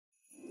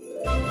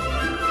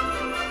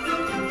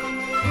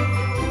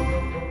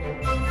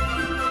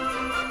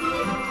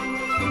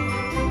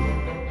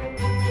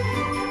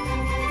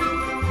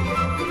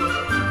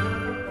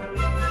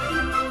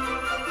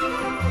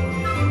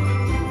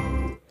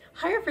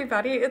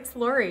everybody, it's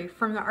Laurie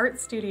from the art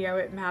studio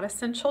at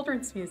Madison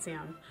Children's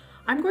Museum.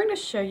 I'm going to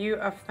show you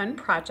a fun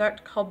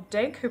project called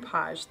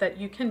Decoupage that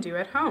you can do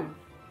at home.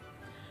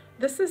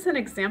 This is an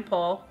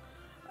example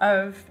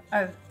of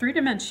a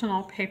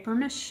three-dimensional paper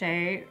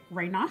mache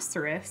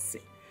rhinoceros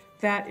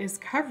that is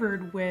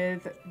covered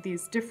with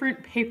these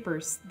different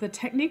papers. The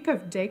technique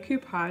of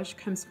decoupage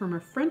comes from a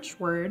French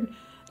word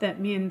that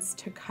means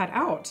to cut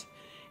out.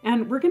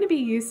 And we're going to be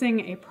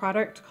using a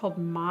product called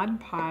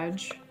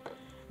mache,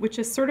 which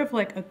is sort of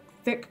like a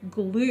thick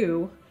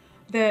glue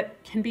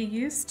that can be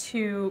used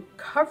to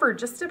cover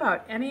just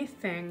about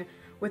anything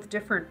with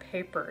different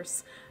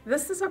papers.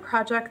 This is a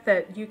project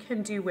that you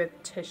can do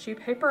with tissue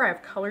paper. I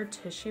have colored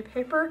tissue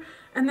paper.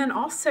 And then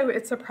also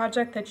it's a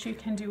project that you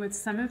can do with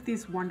some of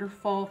these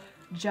wonderful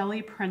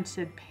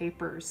Gelli-printed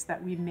papers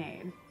that we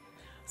made.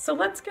 So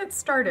let's get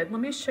started. Let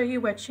me show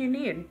you what you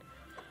need.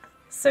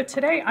 So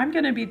today I'm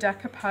going to be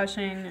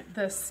decoupaging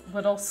this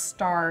little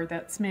star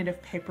that's made of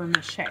paper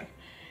mache.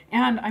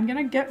 And I'm going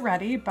to get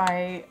ready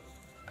by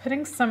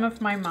putting some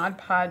of my Mod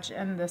Podge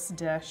in this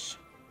dish,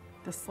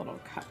 this little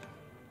cup.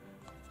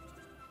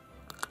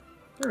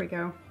 There we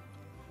go.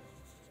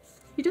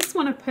 You just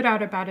want to put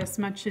out about as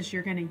much as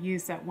you're going to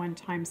use at one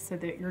time so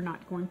that you're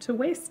not going to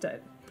waste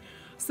it.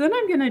 So then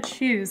I'm going to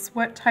choose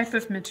what type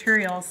of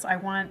materials I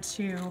want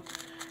to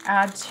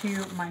add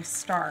to my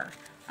star.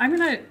 I'm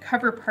going to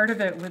cover part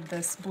of it with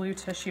this blue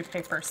tissue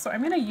paper. So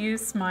I'm going to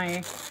use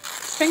my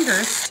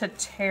fingers to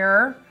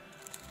tear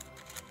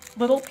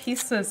little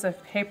pieces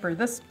of paper.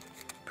 This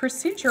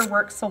procedure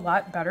works a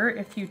lot better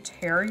if you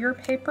tear your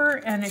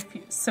paper and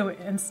so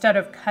instead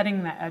of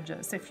cutting the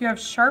edges. If you have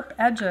sharp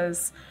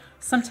edges,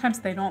 sometimes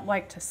they don't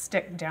like to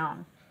stick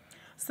down.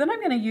 So then I'm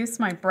going to use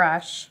my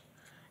brush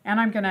and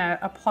I'm going to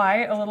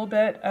apply a little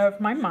bit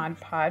of my Mod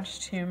Podge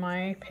to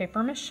my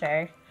paper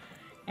mache.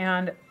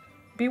 And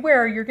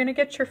beware, you're going to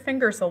get your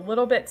fingers a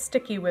little bit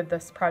sticky with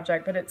this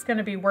project, but it's going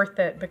to be worth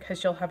it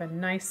because you'll have a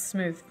nice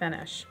smooth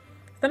finish.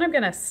 Then I'm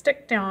going to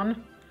stick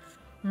down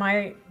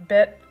my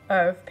bit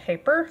of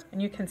paper,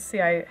 and you can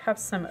see I have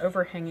some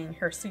overhanging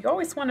here. So you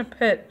always want to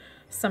put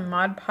some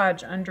Mod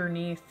Podge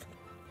underneath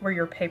where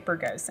your paper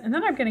goes. And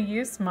then I'm going to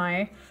use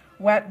my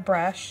wet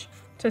brush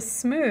to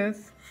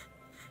smooth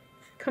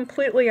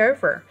completely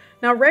over.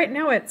 Now right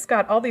now it's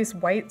got all these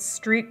white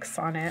streaks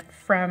on it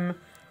from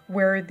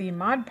where the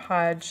Mod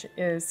Podge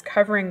is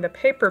covering the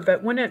paper,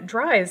 but when it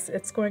dries,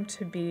 it's going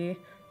to be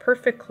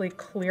perfectly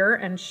clear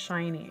and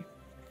shiny.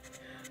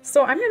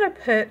 So I'm going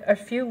to put a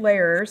few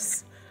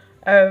layers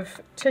of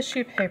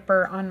tissue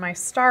paper on my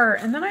star,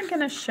 and then I'm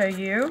going to show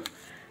you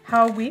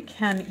how we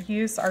can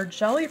use our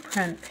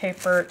Gelli-print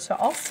paper to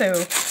also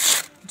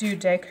do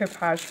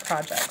decoupage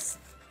projects.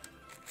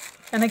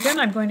 And again,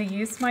 I'm going to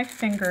use my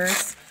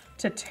fingers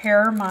to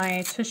tear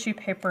my tissue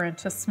paper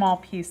into small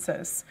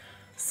pieces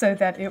so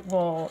that it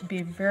will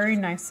be very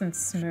nice and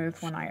smooth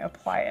when I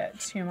apply it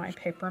to my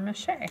paper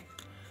mache.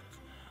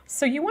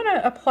 So you want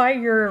to apply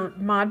your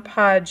Mod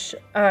Podge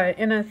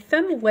in a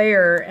thin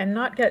layer and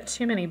not get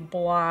too many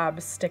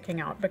blobs sticking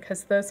out,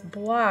 because those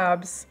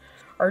blobs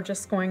are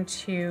just going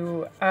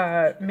to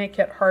make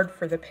it hard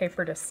for the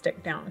paper to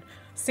stick down.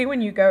 See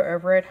when you go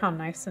over it how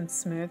nice and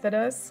smooth it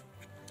is?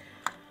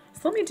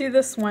 So let me do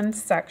this one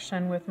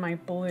section with my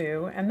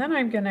blue, and then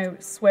I'm going to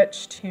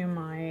switch to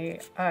my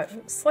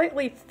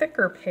slightly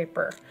thicker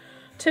paper.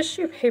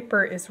 Tissue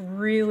paper is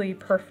really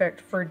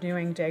perfect for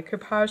doing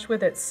decoupage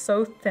with. It's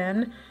so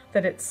thin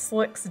that it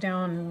slicks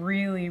down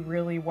really,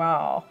 really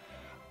well.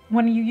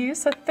 When you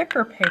use a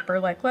thicker paper,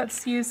 like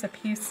let's use a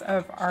piece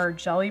of our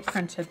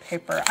Gelli-printed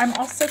paper, I'm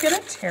also going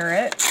to tear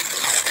it,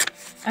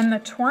 and the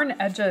torn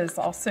edges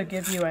also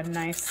give you a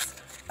nice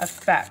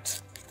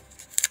effect.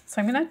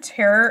 So I'm going to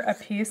tear a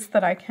piece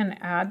that I can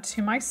add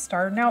to my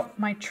star. Now,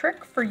 my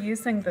trick for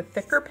using the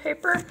thicker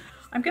paper,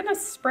 I'm going to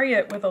spray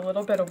it with a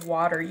little bit of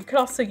water. You could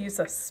also use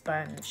a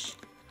sponge.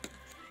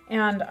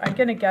 And I'm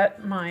going to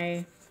get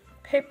my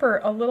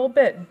paper a little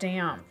bit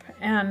damp.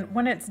 And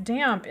when it's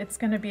damp, it's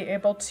going to be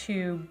able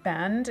to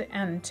bend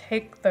and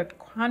take the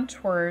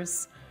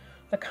contours.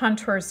 The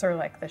contours are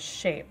like the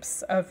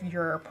shapes of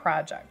your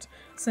project.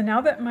 So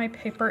now that my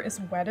paper is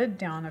wetted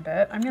down a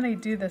bit, I'm going to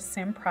do the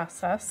same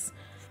process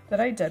that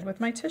I did with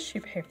my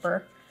tissue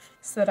paper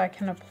so that I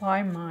can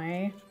apply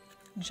my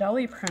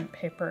Gelli-print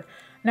paper.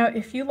 Now,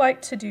 if you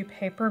like to do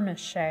paper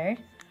mache,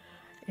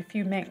 if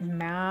you make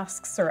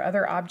masks or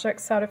other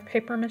objects out of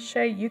paper mache,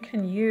 you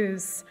can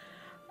use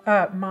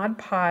Mod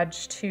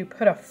Podge to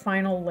put a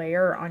final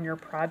layer on your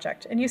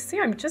project. And you see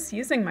I'm just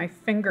using my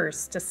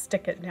fingers to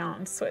stick it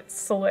down so it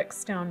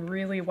slicks down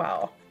really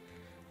well.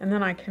 And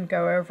then I can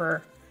go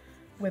over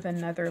with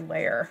another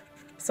layer.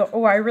 So,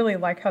 oh, I really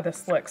like how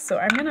this looks. So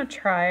I'm going to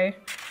try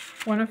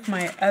one of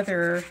my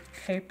other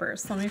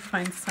papers. Let me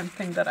find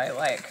something that I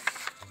like.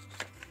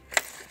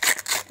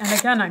 And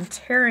again, I'm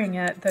tearing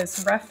it.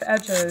 Those rough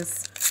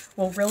edges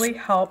will really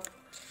help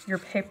your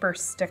paper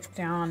stick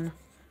down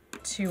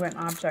to an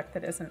object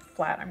that isn't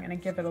flat. I'm going to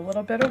give it a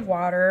little bit of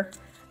water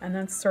and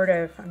then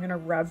I'm going to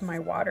rub my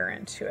water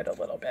into it a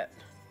little bit.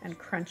 and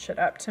crunch it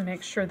up to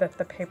make sure that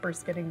the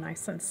paper's getting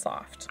nice and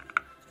soft,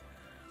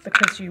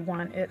 because you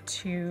want it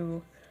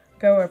to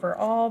go over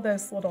all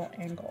those little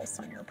angles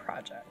on your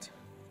project.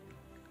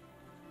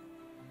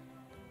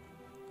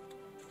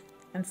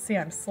 And see,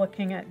 I'm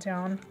slicking it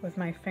down with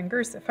my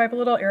fingers. If I have a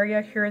little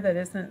area here that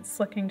isn't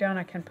slicking down,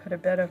 I can put a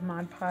bit of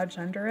Mod Podge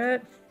under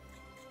it.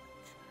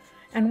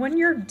 And when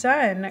you're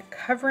done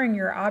covering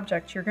your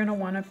object, you're going to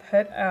want to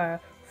put a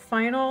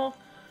final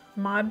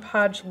Mod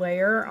Podge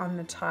layer on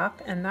the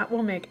top, and that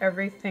will make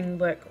everything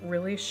look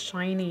really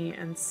shiny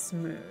and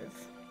smooth.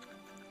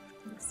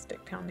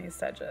 Stick down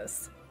these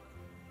edges.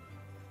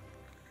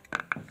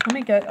 Let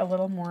me get a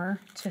little more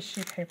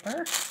tissue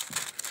paper.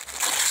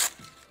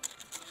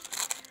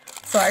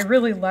 So I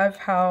really love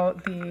how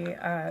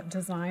the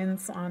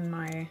designs on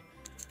my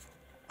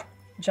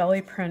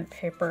jelly print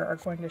paper are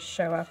going to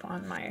show up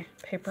on my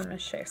paper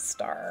mache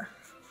star.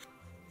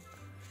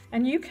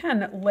 And you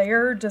can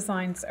layer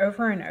designs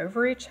over and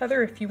over each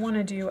other. If you want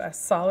to do a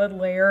solid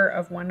layer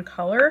of one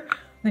color,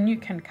 then you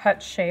can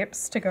cut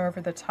shapes to go over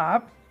the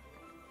top.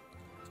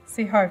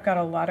 See how I've got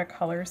a lot of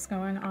colors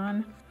going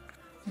on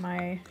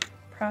my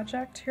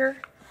project here?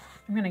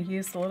 I'm going to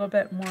use a little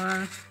bit more.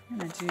 I'm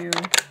going to do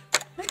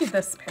maybe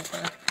this paper.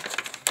 I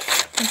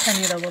think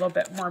I need a little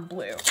bit more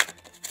blue.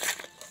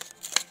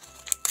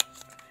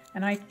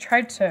 And I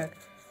tried to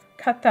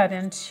cut that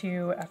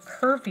into a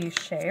curvy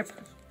shape.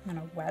 I'm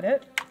going to wet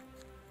it.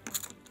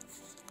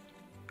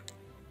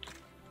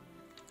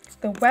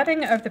 The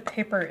wetting of the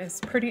paper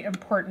is pretty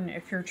important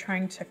if you're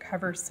trying to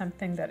cover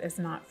something that is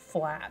not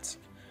flat.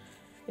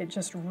 It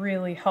just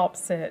really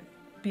helps it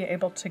be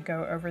able to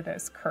go over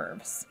those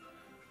curves.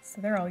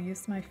 So there, I'll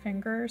use my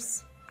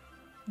fingers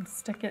and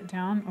stick it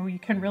down. Oh, you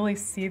can really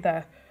see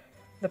the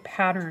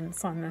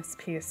patterns on this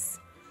piece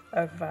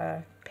of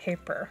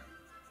paper,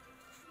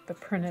 the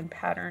printed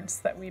patterns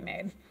that we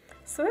made.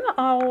 So then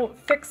I'll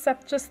fix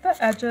up just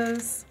the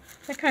edges.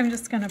 I think I'm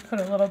just going to put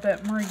a little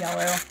bit more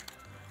yellow,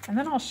 and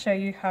then I'll show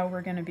you how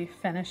we're going to be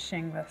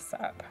finishing this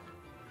up.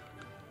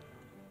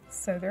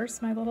 So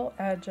there's my little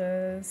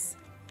edges.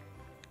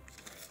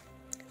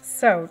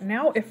 So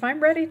now if I'm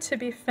ready to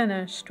be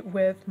finished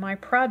with my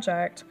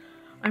project,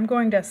 I'm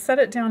going to set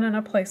it down in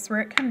a place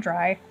where it can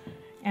dry,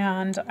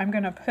 and I'm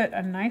going to put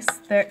a nice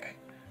thick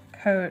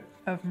coat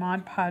of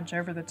Mod Podge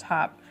over the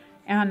top.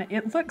 And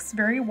it looks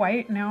very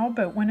white now,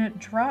 but when it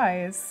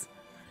dries,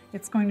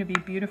 it's going to be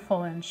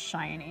beautiful and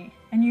shiny.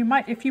 And you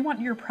might, if you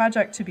want your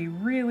project to be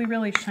really,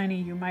 really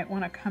shiny, you might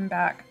want to come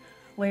back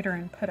later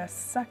and put a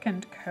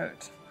second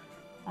coat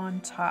on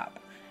top.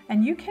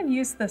 And you can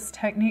use this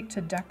technique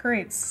to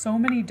decorate so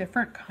many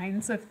different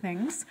kinds of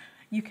things.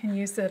 You can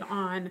use it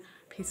on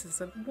pieces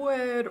of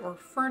wood or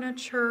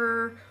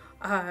furniture,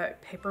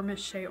 paper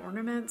mache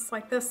ornaments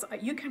like this.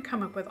 You can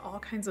come up with all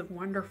kinds of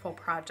wonderful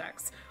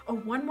projects. Oh,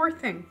 one more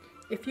thing.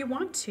 If you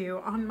want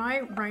to, on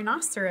my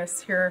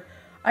rhinoceros here,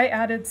 I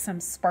added some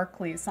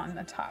sparklies on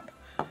the top.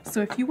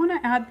 So if you want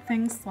to add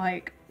things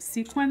like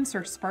sequins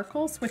or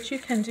sparkles, what you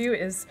can do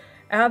is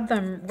add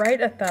them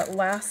right at that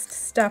last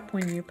step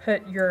when you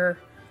put your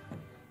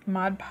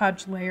Mod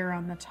Podge layer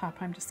on the top.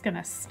 I'm just going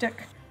to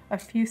stick a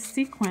few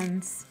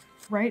sequins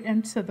right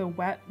into the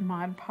wet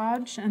Mod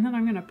Podge, and then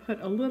I'm going to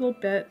put a little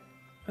bit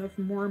of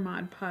more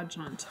Mod Podge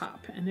on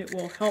top, and it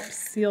will help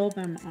seal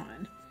them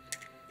on.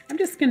 I'm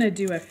just going to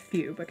do a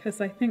few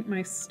because I think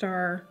my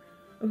star...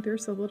 Oh,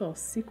 there's a little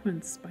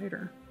sequin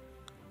spider.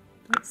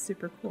 That's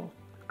super cool.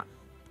 Come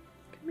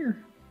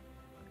here.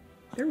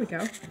 There we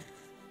go.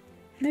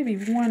 Maybe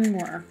one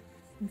more.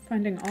 I'm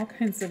finding all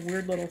kinds of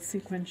weird little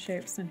sequin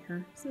shapes in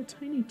here. It's a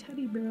tiny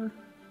teddy bear.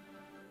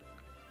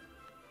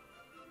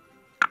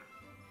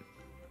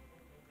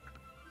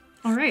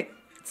 All right,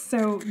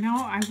 so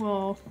now I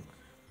will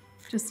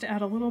just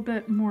add a little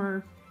bit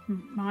more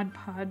Mod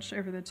Podge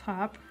over the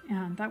top,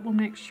 and that will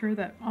make sure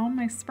that all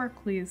my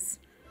sparklies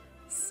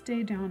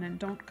stay down and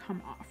don't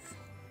come off.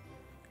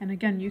 And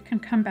again, you can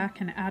come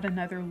back and add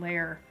another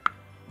layer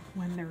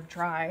when they're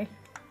dry.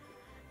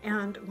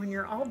 And when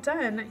you're all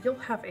done, you'll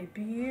have a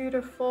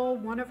beautiful,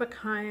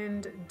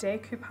 one-of-a-kind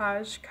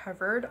decoupage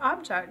covered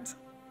object.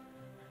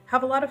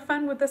 Have a lot of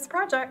fun with this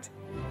project.